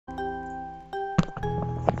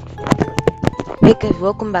Hey guys,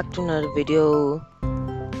 welcome back to another video.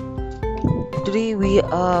 Today we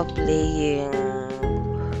are playing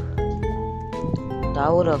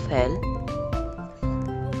Tower of Hell.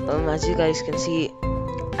 As you guys can see,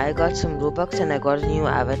 I got some Robux and I got a new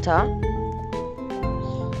avatar.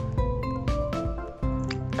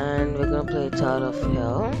 And we're gonna play Tower of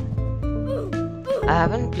Hell. I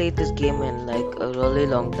haven't played this game in like a really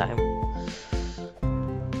long time.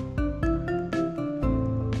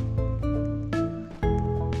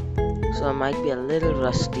 So I might be a little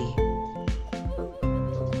rusty.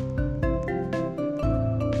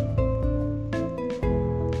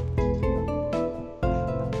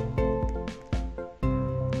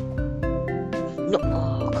 No,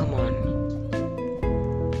 oh, come on.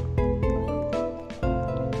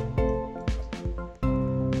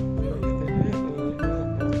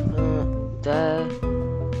 There.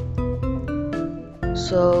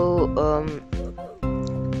 So,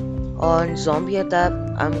 on Zombie Attack,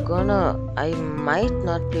 I might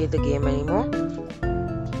not play the game anymore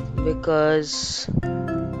because,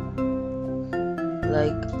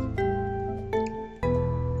 like,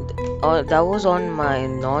 that was on my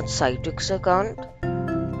not Citrix account.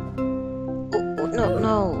 Oh,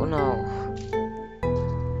 no.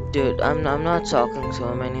 Dude, I'm not talking to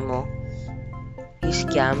him anymore. He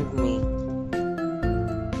scammed me.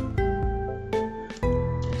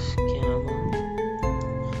 Scammer.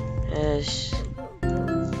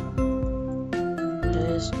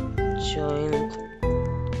 Has joined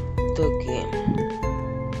the game.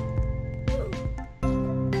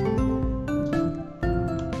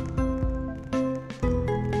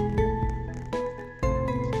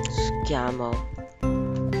 Scammer.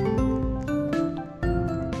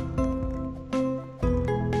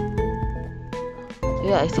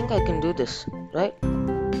 Yeah, I think I can do this, right? Don't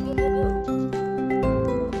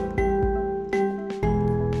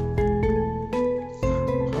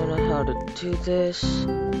know how to do this.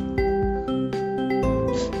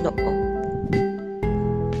 No.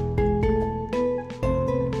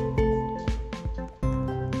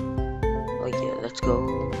 Oh yeah, let's go.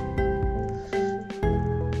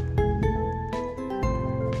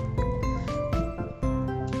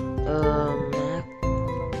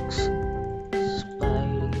 Max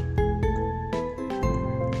Spidey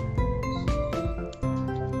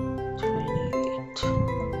 28.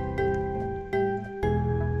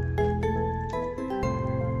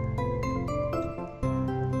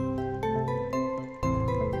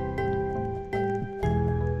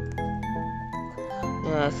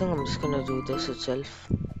 Yeah, I think I'm just gonna do this itself.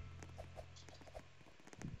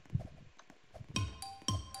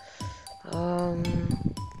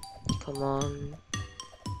 Come on.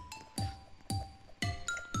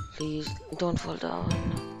 Please don't fall down.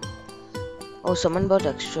 Oh, someone bought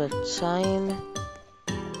extra time.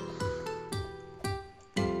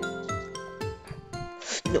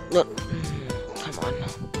 No. Come on.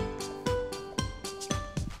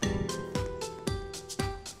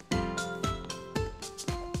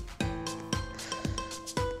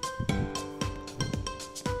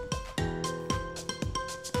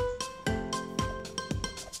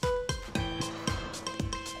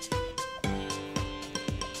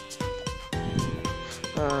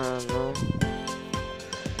 No.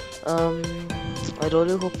 I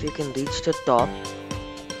really hope we can reach the top.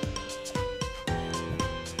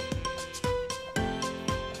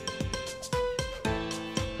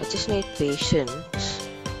 I just need patience.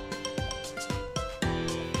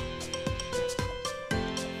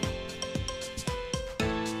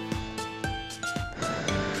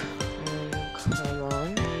 Come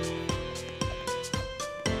on.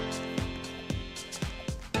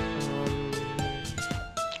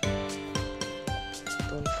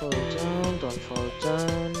 Don't fall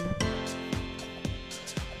down.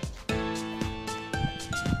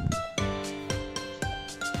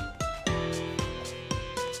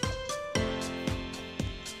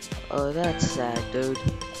 Oh, that's sad, dude.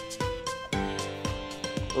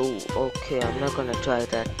 Oh, okay, I'm not gonna try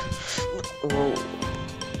that. Whoa.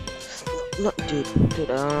 No, dude,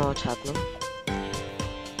 I don't know what's happening.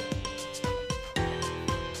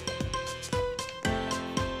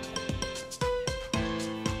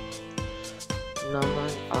 No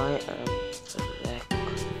man, I am wreck.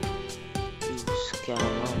 You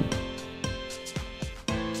scammer.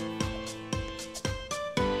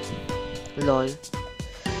 Lol.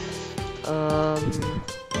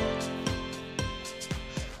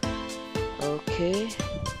 Okay.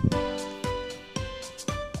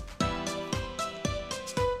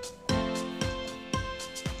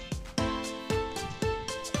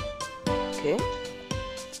 Okay.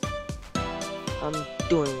 I'm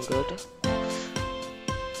doing good.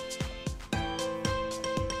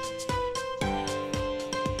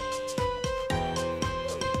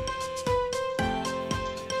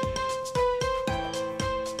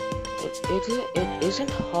 it isn't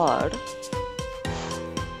hard,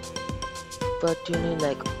 but you need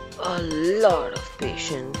like a lot of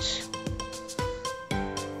patience.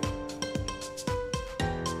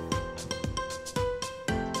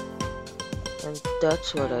 And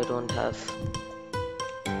that's what I don't have.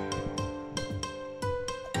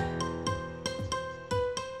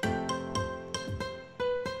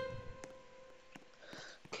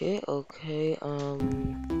 Okay,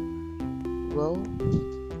 well,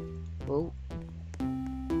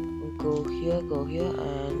 go here,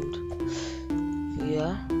 and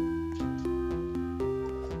yeah.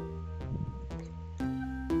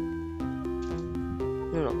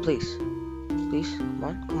 No, please,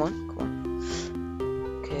 come on.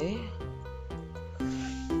 Okay,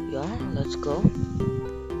 yeah, let's go.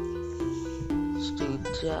 Let's do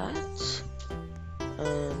that,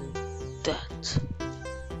 and that.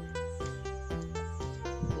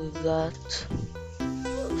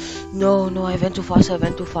 No, I went too fast.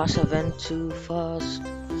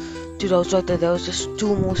 Dude, I was right there was just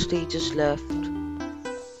 2 more stages left.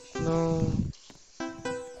 No.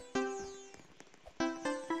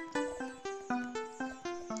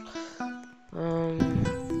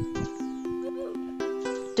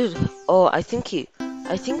 Dude, oh, I think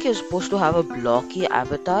you're supposed to have a blocky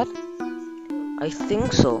avatar. I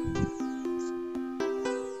think so.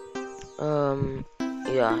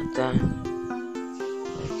 Yeah, there.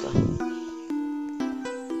 Right there.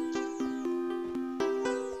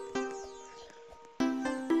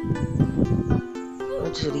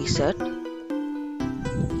 Let's reset.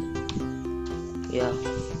 Yeah.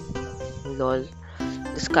 Lol.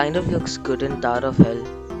 This kind of looks good in Tower of Hell.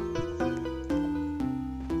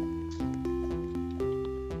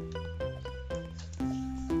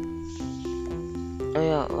 Oh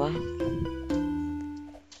yeah, why?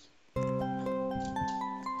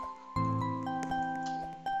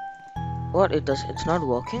 What? It's not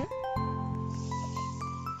working?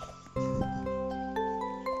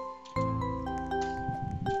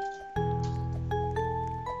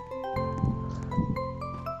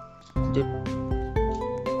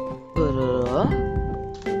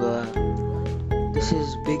 This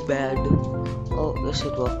is big bad. Oh, yes,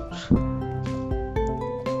 it works.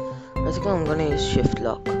 I think I'm gonna use shift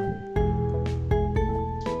lock.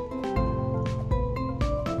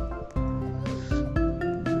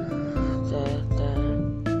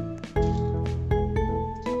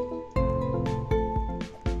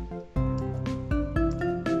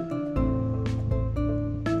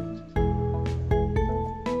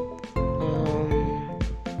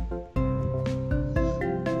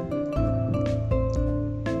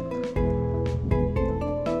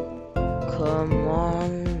 Come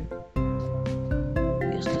on.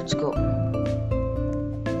 Yes, let's go.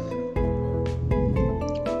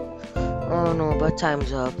 Oh no, but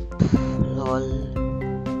time's up. Lol.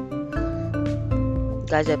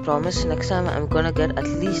 Guys, I promise next time I'm gonna get at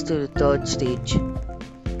least to the 3rd stage.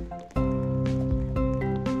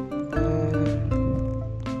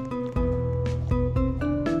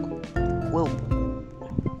 Whoa.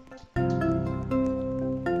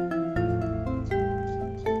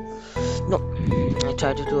 No, I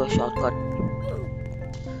tried to do a shortcut.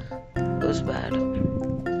 It was bad.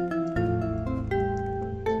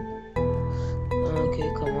 Okay,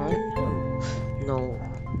 come on. No.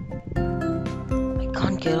 I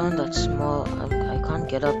can't get on that small. I can't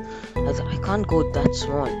get up. I can't go that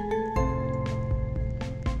small.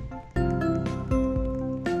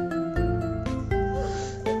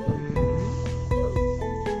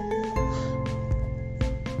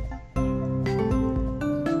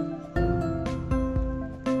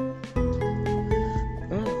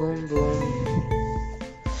 Boom, boom.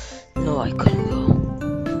 No, I couldn't go.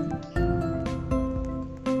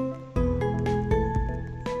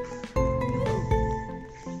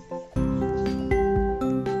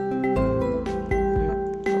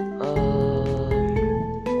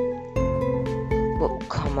 Oh,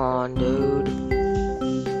 come on, dude.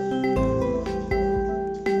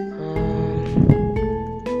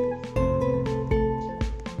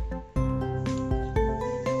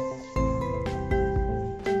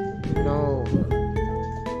 No.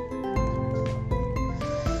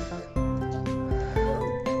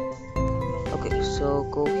 Okay, so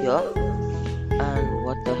go here. And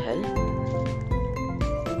what the hell?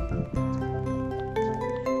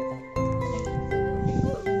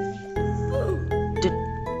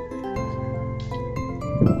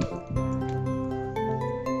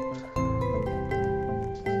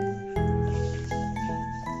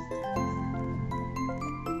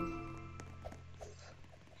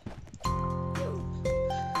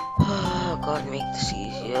 God, make this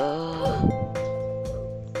easier.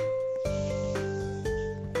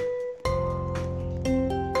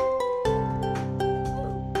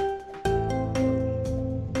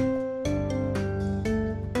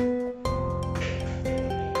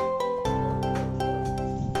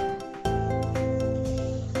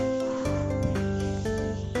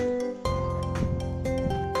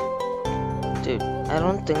 Dude, I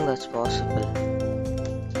don't think that's possible.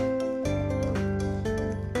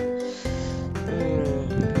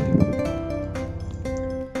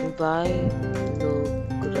 By low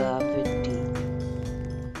gravity.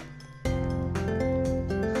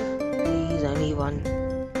 Please, anyone.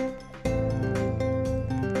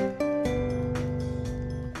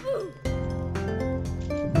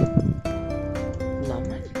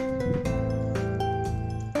 Naman?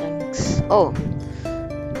 Thanks. Oh,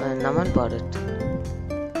 Naman bought it.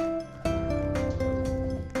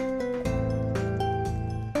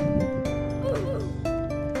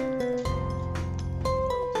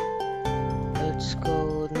 Let's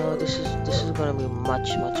go. No, this is gonna be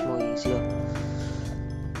much more easier.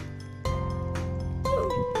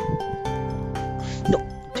 No,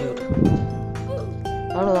 dude.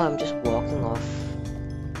 I don't know. I'm just walking off.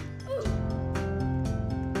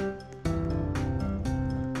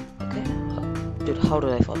 Okay. Dude, how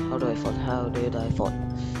did I fall? How did I fall? How did I fall?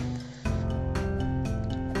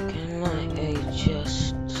 Can I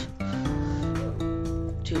just...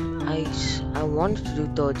 Dude, I wanted to do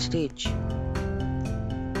third stage.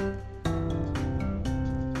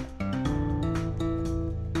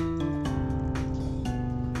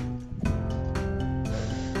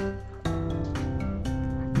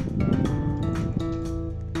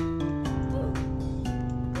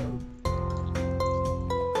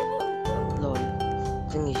 Lol. I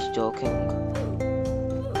think he's joking.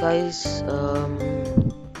 Guys,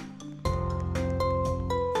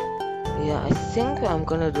 yeah, I think I'm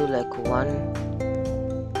gonna do like one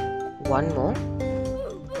more,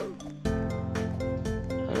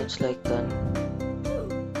 and it's like done.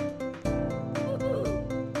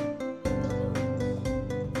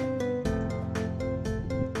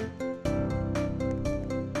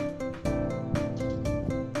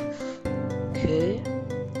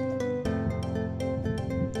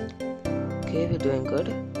 Okay, we're doing good.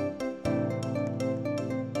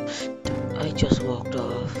 I just walked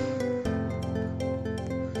off.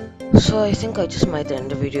 So I think I just might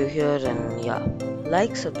end the video here, and yeah,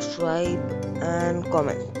 like, subscribe and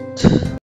comment.